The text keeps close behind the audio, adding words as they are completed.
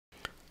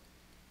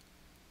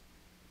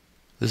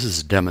This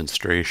is a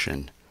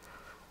demonstration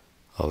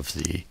of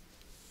the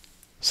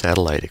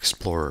Satellite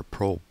Explorer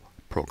Pro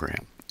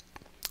program.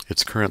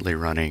 It's currently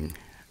running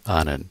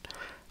on an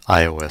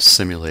iOS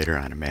simulator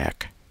on a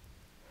Mac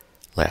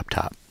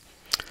laptop.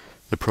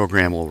 The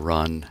program will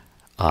run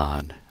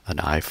on an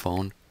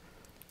iPhone,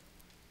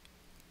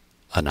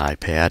 an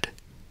iPad,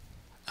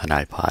 an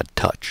iPod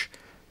Touch.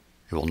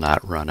 It will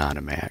not run on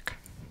a Mac.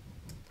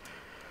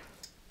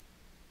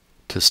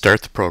 To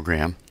start the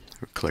program,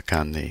 click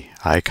on the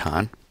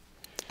icon,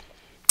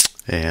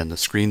 and the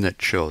screen that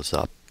shows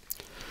up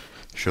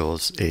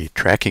shows a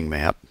tracking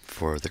map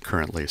for the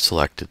currently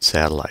selected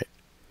satellite.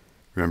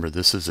 Remember,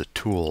 this is a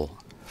tool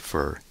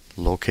for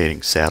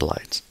locating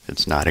satellites.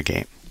 It's not a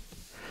game.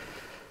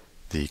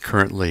 The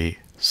currently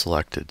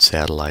selected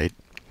satellite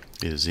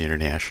is the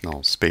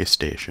International Space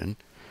Station.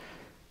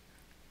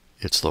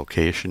 Its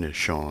location is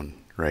shown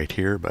right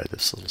here by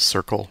this little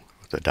circle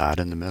with a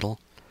dot in the middle.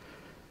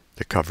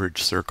 The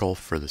coverage circle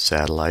for the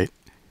satellite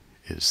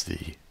is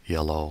the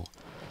yellow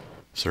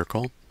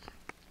circle,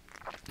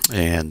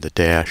 and the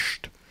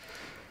dashed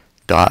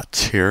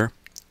dots here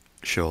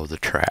show the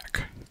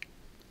track.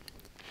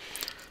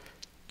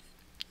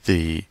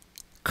 The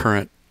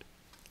current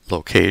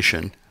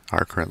location,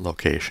 our current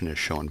location, is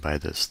shown by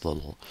this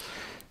little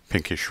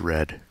pinkish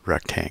red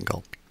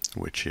rectangle,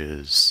 which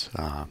is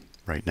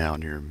right now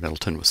near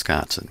Middleton,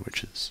 Wisconsin,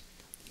 which is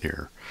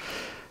near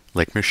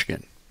Lake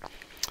Michigan.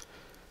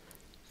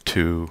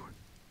 To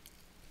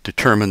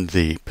determine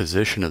the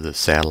position of the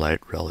satellite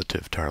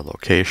relative to our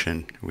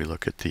location, we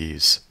look at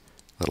these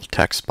little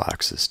text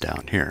boxes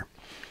down here.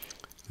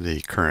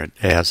 The current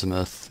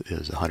azimuth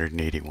is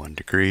 181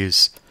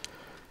 degrees.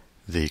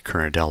 The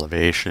current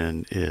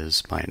elevation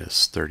is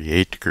minus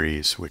 38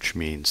 degrees, which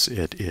means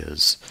it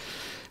is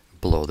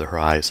below the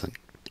horizon.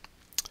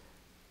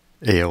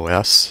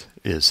 AOS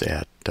is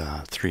at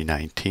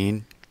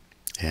 319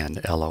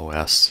 and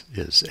LOS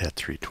is at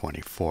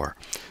 324.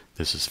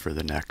 This is for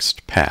the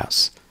next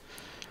pass.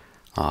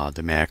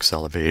 The max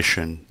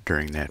elevation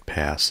during that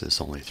pass is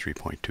only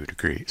 3.2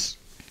 degrees.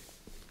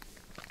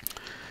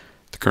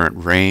 The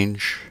current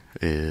range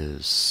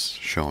is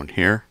shown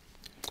here,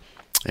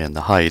 and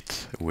the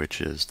height,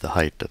 which is the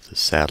height of the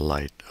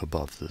satellite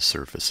above the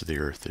surface of the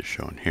Earth, is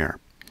shown here.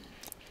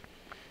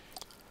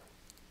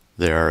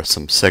 There are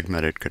some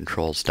segmented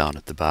controls down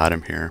at the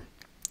bottom here.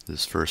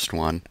 This first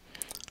one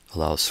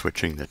allows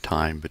switching the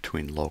time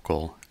between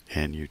local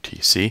and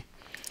UTC.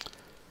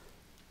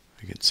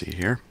 You can see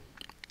here.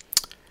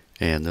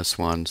 And this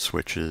one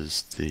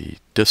switches the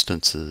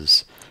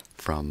distances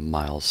from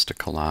miles to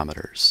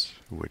kilometers,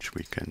 which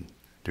we can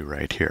do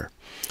right here.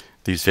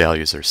 These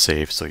values are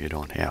safe, so you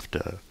don't have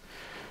to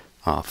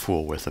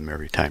fool with them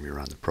every time you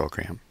run the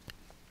program.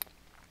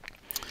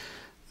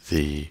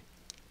 The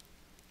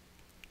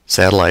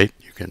satellite,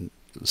 you can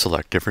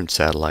select different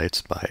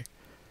satellites by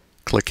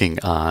clicking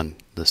on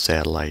the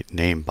satellite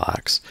name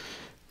box.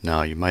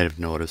 Now, you might have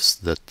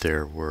noticed that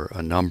there were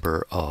a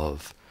number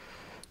of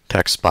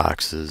text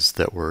boxes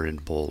that were in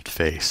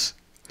boldface.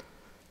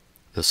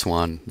 This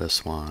one,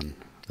 this one,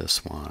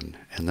 this one,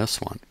 and this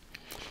one.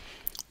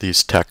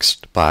 These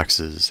text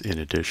boxes, in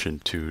addition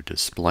to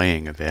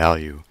displaying a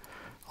value,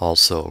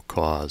 also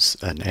cause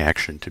an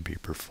action to be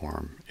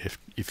performed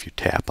if you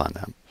tap on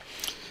them.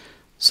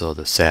 So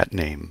the sat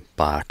name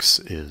box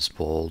is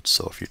bold,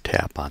 so if you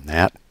tap on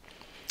that,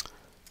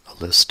 a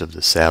list of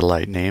the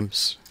satellite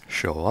names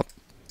show up,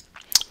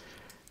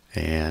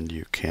 and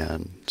you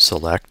can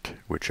select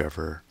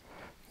whichever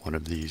one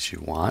of these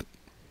you want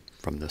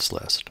from this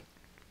list.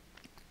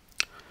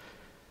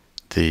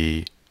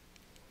 The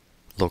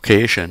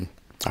location,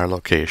 our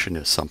location,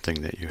 is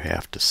something that you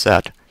have to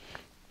set,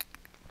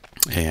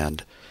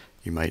 and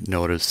you might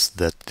notice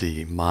that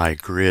the My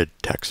Grid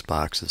text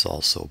box is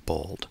also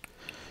bold.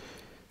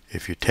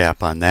 If you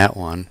tap on that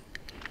one,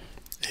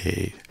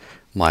 a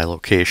My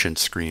Location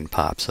screen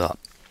pops up.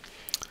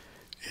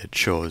 It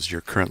shows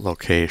your current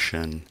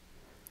location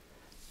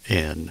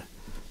in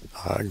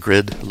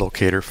grid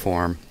locator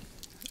form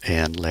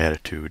and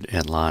latitude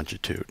and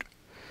longitude.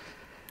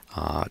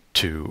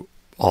 To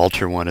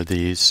alter one of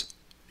these,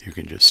 you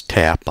can just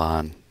tap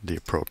on the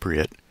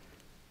appropriate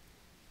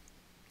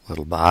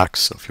little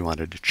box. So if you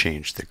wanted to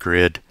change the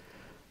grid,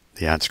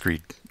 the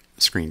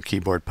on-screen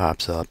keyboard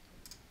pops up.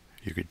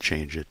 You could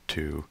change it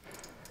to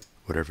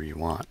whatever you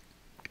want.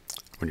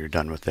 When you're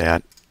done with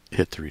that,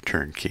 hit the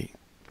return key.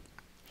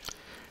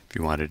 If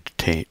you wanted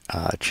to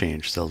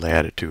change the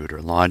latitude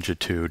or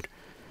longitude,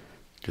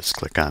 just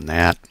click on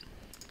that,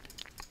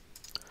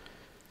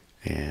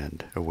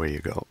 and away you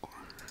go.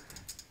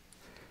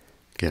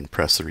 Again,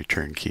 press the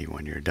return key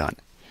when you're done.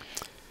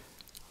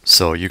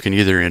 So you can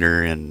either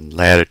enter in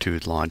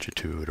latitude,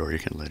 longitude, or you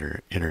can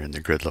enter in the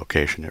grid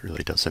location. It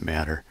really doesn't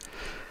matter.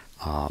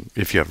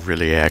 If you have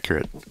really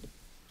accurate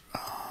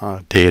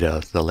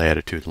data, the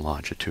latitude and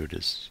longitude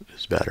is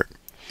better.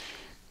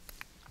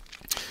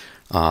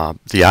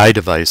 The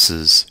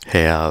iDevices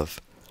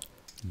have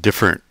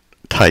different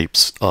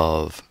types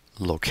of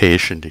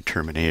location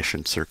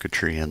determination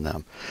circuitry in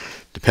them.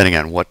 Depending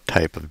on what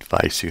type of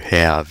device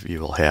you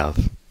will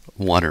have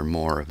one or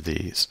more of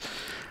these.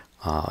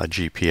 A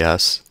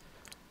GPS,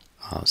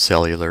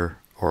 cellular,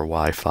 or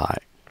Wi-Fi.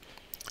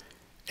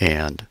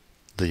 And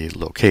the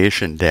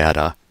location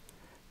data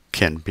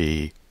can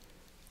be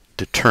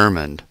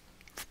determined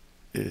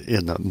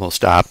in the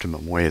most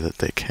optimum way that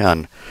they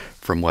can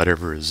from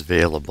whatever is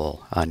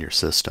available on your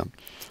system.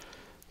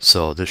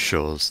 So this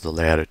shows the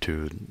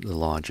latitude, the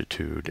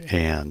longitude,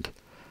 and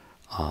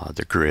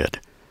the grid.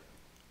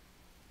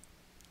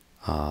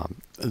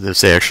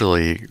 This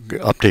actually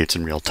updates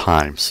in real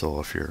time, so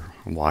if you're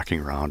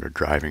walking around or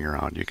driving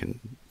around, you can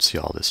see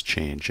all this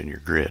change in your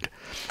grid.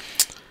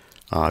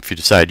 If you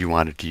decide you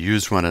wanted to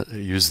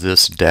use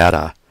this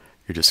data,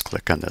 you just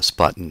click on this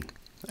button,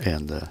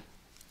 and the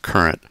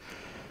current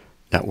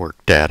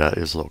network data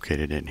is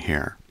located in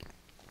here.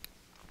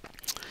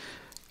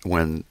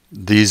 When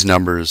these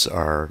numbers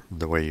are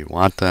the way you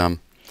want them,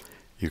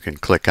 you can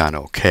click on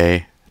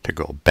OK to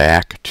go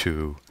back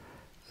to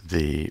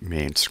the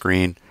main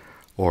screen,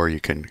 or you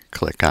can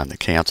click on the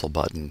cancel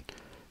button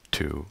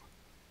to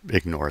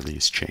ignore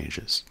these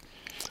changes.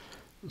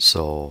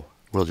 So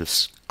we'll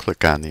just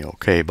click on the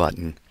OK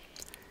button,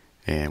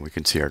 and we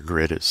can see our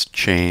grid has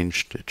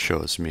changed. It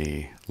shows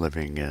me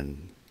living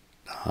in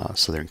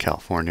Southern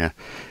California.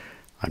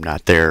 I'm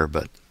not there,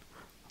 but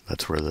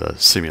that's where the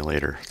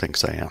simulator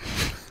thinks I am.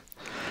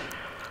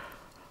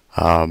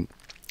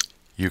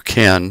 You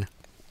can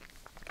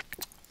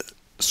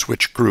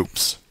switch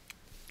groups.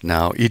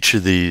 Now each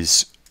of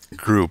these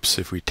groups,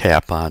 if we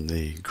tap on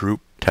the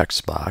group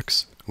text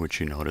box, which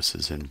you notice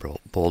is in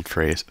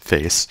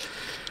boldface,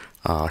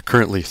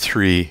 currently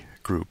 3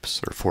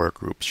 groups or 4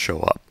 groups show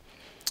up.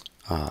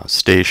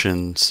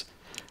 Stations,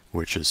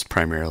 which is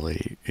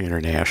primarily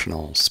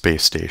international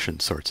space station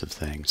sorts of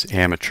things.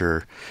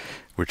 Amateur,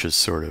 which is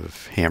sort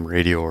of ham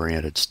radio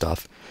oriented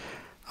stuff.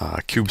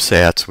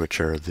 CubeSats, which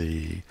are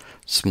the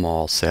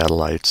small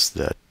satellites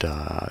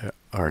that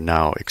are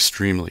now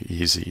extremely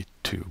easy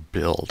to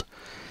build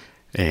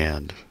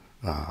and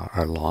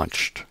are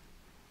launched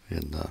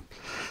in the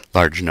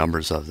large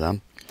numbers of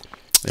them,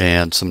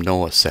 and some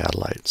NOAA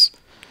satellites.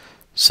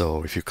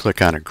 So if you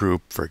click on a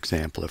group, for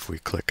example, if we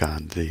click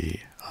on the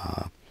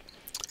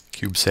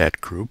CubeSat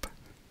group,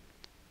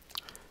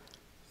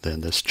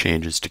 then this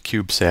changes to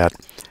CubeSat,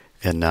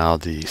 and now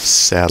the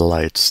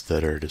satellites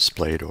that are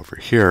displayed over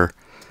here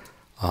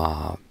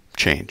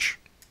change.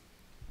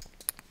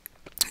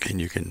 And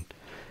you can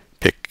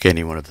pick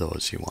any one of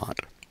those you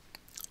want.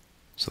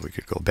 So we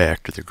could go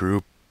back to the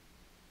group,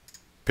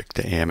 pick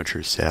the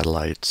amateur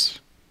satellites,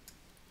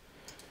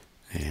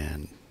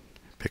 and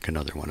pick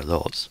another one of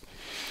those.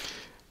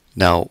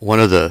 Now, one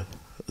of the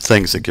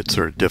things that gets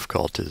sort of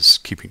difficult is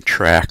keeping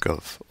track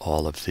of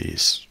all of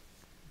these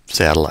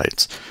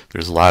satellites.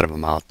 There's a lot of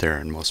them out there,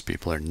 and most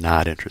people are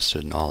not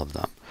interested in all of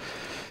them.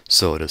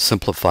 So to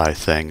simplify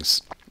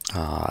things,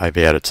 I've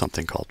added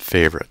something called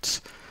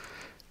favorites.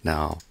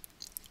 Now,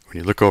 when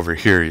you look over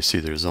here, you see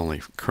there's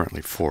only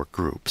currently 4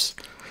 groups.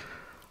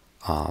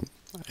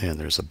 And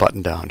there's a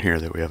button down here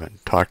that we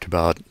haven't talked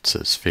about. It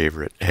says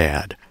Favorite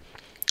Add.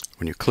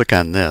 When you click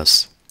on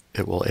this,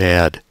 it will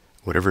add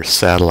whatever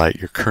satellite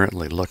you're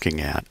currently looking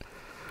at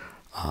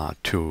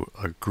to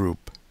a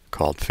group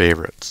called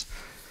Favorites.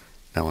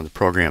 Now when the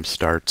program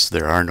starts,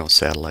 there are no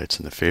satellites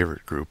in the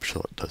favorite group,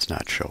 so it does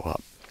not show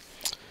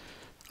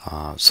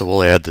up. So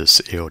we'll add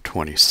this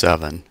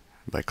AO27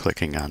 by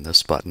clicking on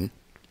this button.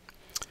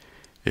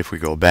 If we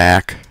go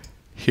back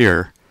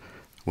here,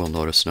 we'll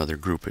notice another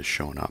group has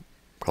shown up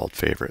called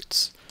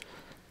Favorites.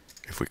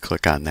 If we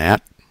click on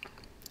that,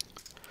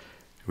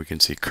 we can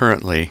see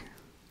currently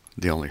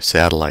the only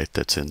satellite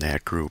that's in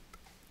that group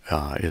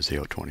is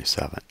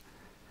AO27.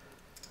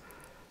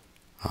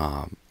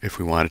 If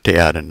we wanted to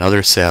add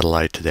another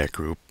satellite to that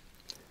group,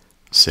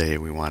 say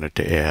we wanted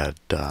to add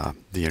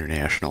the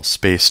International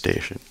Space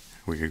Station,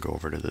 we could go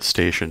over to the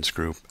Stations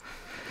group,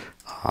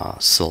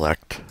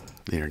 select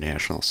the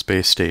International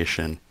Space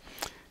Station,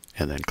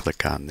 and then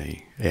click on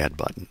the Add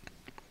button.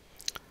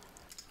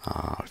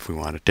 If we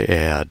wanted to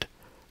add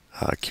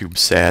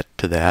CubeSat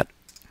to that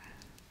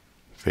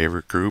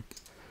favorite group,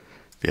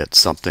 if you had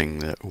something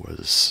that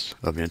was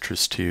of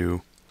interest to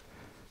you,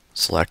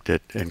 select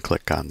it and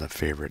click on the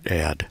Favorite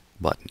Add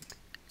button.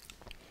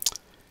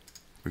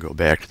 We go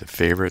back to the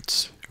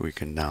favorites. We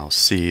can now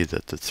see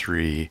that the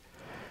 3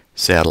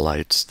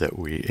 satellites that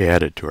we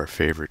added to our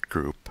favorite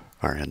group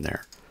are in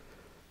there.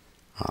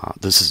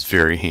 This is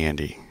very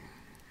handy,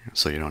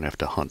 so you don't have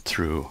to hunt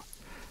through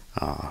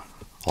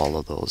all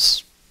of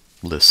those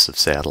lists of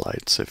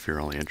satellites if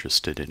you're only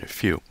interested in a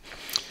few.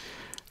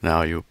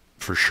 Now you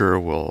for sure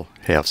will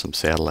have some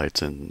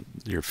satellites in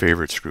your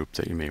favorites group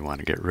that you may want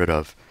to get rid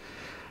of.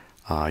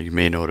 You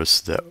may have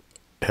noticed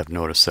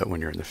that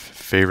when you're in the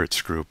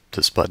favorites group,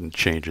 this button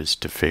changes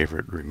to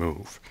favorite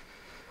remove.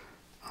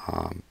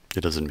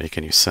 It doesn't make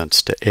any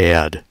sense to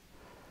add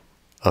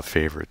a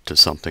favorite to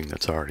something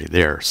that's already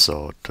there,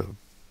 so to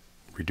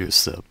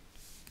reduce the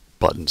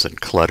buttons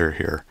and clutter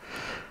here,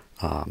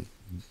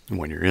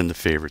 when you're in the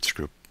favorites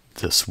group,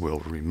 this will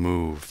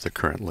remove the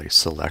currently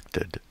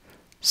selected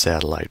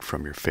satellite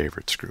from your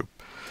favorites group.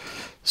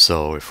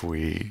 So if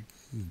we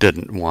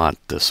didn't want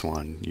this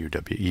one,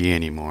 UWE,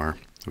 anymore,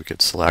 we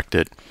could select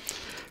it,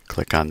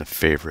 click on the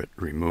favorite,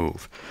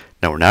 remove.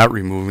 Now we're not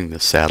removing the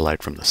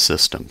satellite from the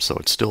system, so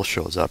it still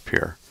shows up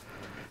here,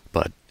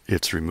 but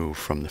it's removed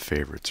from the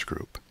favorites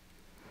group.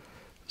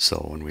 So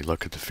when we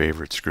look at the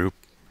favorites group,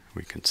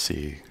 we can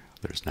see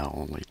there's now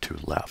only 2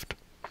 left.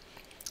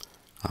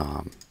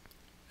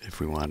 If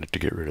we wanted to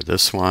get rid of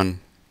this one,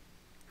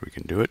 we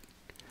can do it.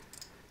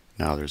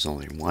 Now there's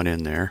only 1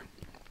 in there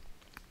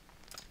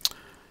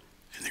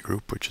in the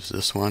group, which is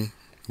this one.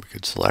 We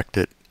could select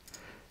it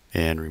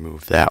and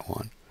remove that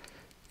one.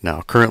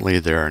 Now currently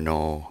there are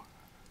no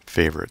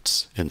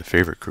favorites in the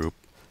favorite group,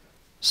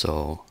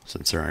 so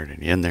since there aren't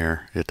any in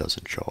there, it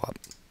doesn't show up.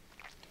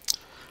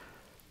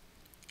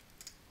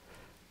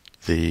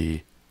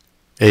 The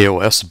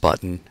AOS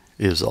button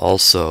is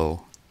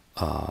also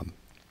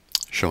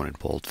shown in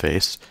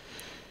boldface.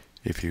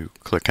 If you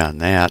click on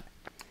that,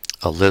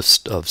 a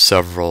list of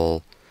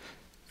several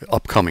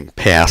upcoming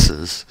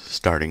passes,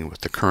 starting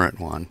with the current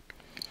one,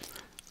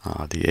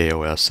 the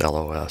AOS,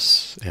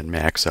 LOS, and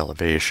max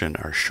elevation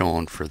are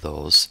shown for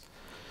those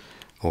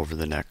over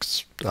the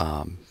next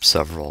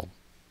several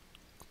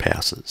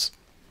passes.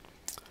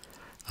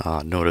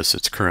 Notice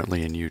it's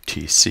currently in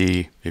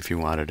UTC. If you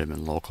wanted them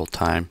in local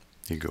time,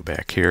 you go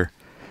back here,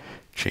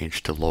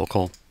 change to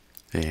local,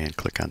 and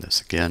click on this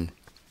again.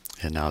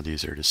 And now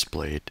these are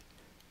displayed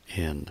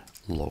in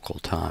local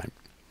time.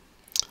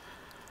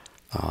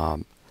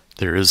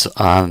 There is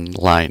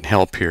online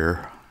help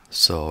here,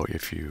 so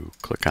if you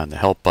click on the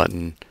help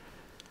button,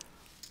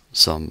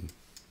 some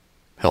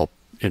help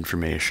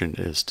information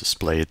is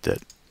displayed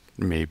that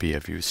may be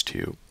of use to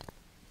you.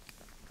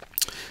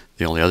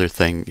 The only other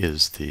thing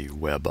is the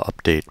web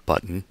update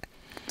button,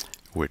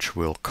 which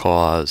will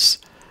cause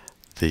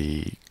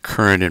the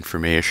current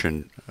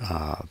information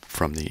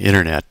from the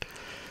internet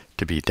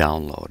to be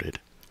downloaded.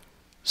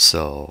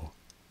 So,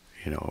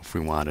 if we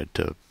wanted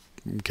to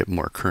get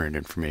more current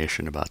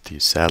information about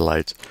these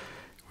satellites,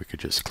 we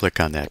could just click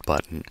on that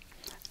button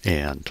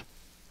and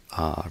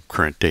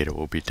current data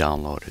will be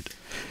downloaded.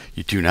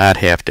 You do not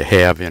have to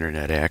have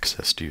internet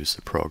access to use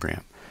the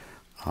program.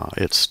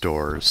 It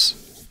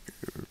stores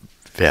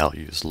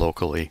values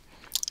locally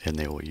and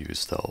they will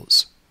use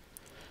those.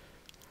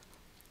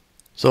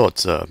 So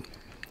it's a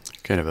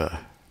kind of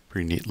a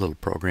pretty neat little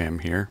program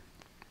here.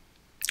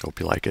 Hope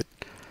you like it.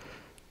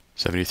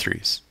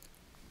 73s.